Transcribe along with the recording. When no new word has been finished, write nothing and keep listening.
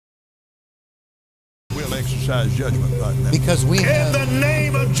exercise judgment right now. Because we have... In the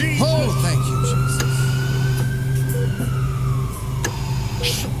name of Jesus. Oh, thank you, Jesus.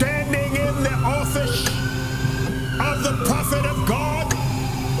 Standing in the office of the prophet of God,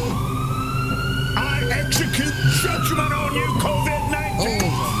 I execute judgment on you, COVID-19.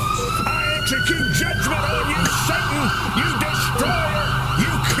 Oh, I execute judgment on you, Satan, you destroyer,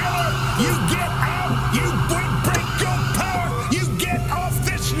 you killer. You get out. You break your power. You get off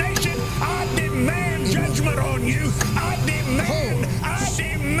this nation. I demand judgment on you. I demand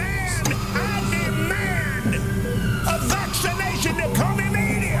a vaccination to come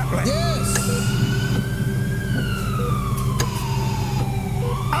immediately. yes.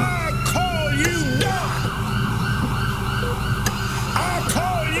 I call you done. I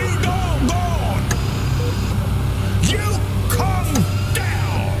call you doggone. You come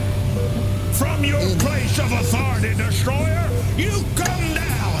down from your place of authority, destroyer. You come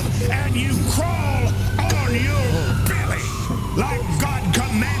down and you crawl on your belly like God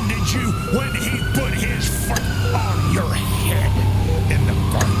commanded you when he put his foot on your head in the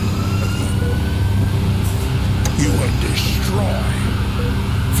garden. You will destroy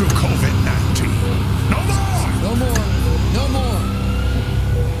through COVID-19. No more! No more. No more.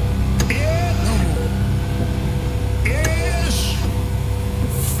 It No more. is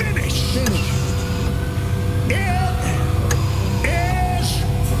finished. Finish. It is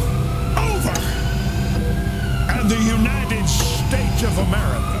over. And the United States of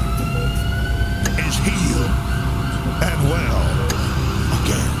America is healed and well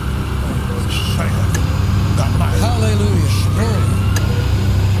again, saith the mighty Hallelujah. Spirit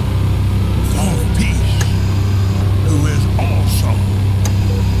of peace, who is also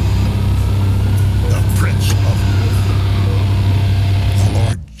the Prince of the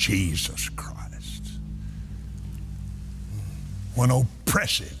Lord Jesus Christ. When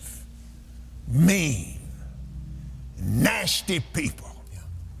oppressive, mean, nasty people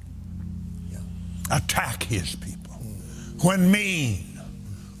attack his people, when mean,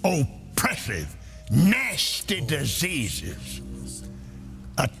 oppressive, nasty diseases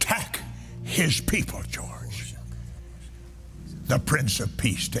attack his people, George, the Prince of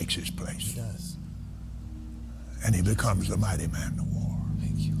Peace takes his place. He does. And he becomes the mighty man of war.